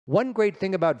One great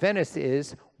thing about Venice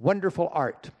is wonderful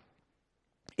art.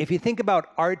 If you think about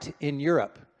art in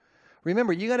Europe,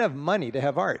 remember, you gotta have money to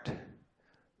have art.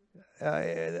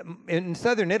 In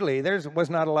southern Italy, there was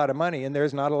not a lot of money, and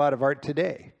there's not a lot of art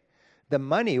today. The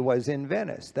money was in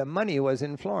Venice. The money was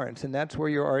in Florence, and that's where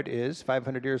your art is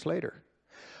 500 years later.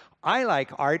 I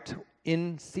like art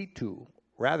in situ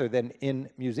rather than in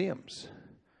museums.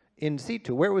 In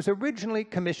situ, where it was originally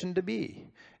commissioned to be.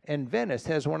 And Venice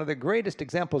has one of the greatest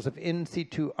examples of in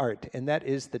situ art, and that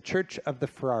is the Church of the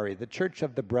Frari, the Church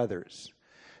of the Brothers.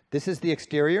 This is the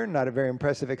exterior, not a very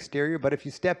impressive exterior, but if you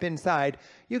step inside,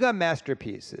 you got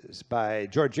masterpieces by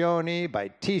Giorgione, by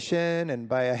Titian, and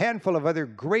by a handful of other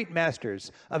great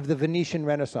masters of the Venetian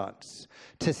Renaissance.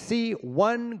 To see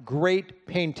one great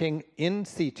painting in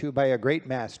situ by a great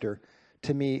master,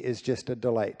 to me, is just a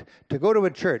delight. To go to a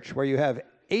church where you have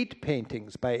 8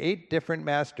 paintings by 8 different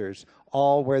masters,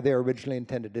 all where they're originally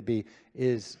intended to be,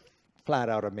 is flat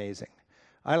out amazing.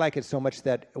 I like it so much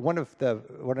that one of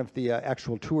the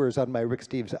actual tours on my Rick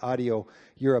Steves Audio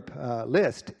Europe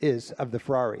list is of the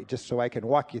Frari, just so I can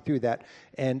walk you through that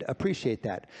and appreciate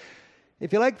that.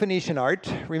 If you like Venetian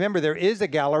art, remember there is a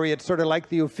gallery. It's sort of like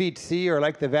the Uffizi or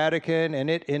like the Vatican, and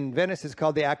it in Venice is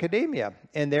called the Accademia.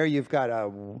 And there you've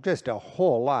got just a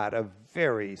whole lot of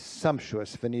very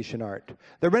sumptuous Venetian art.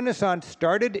 The Renaissance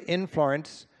started in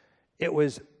Florence. It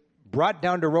was brought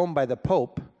down to Rome by the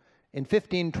Pope. In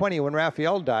 1520, when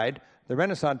Raphael died, the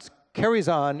Renaissance carries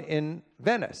on in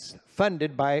Venice,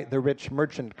 funded by the rich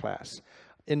merchant class.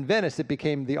 In Venice, it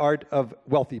became the art of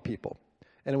wealthy people.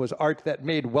 And it was art that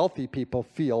made wealthy people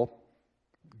feel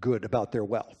good about their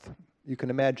wealth. You can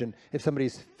imagine if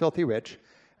somebody's filthy rich,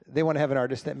 they want to have an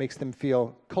artist that makes them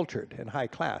feel cultured and high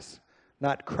class,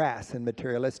 not crass and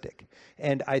materialistic.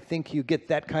 And I think you get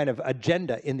that kind of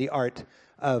agenda in the art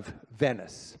of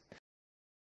Venice.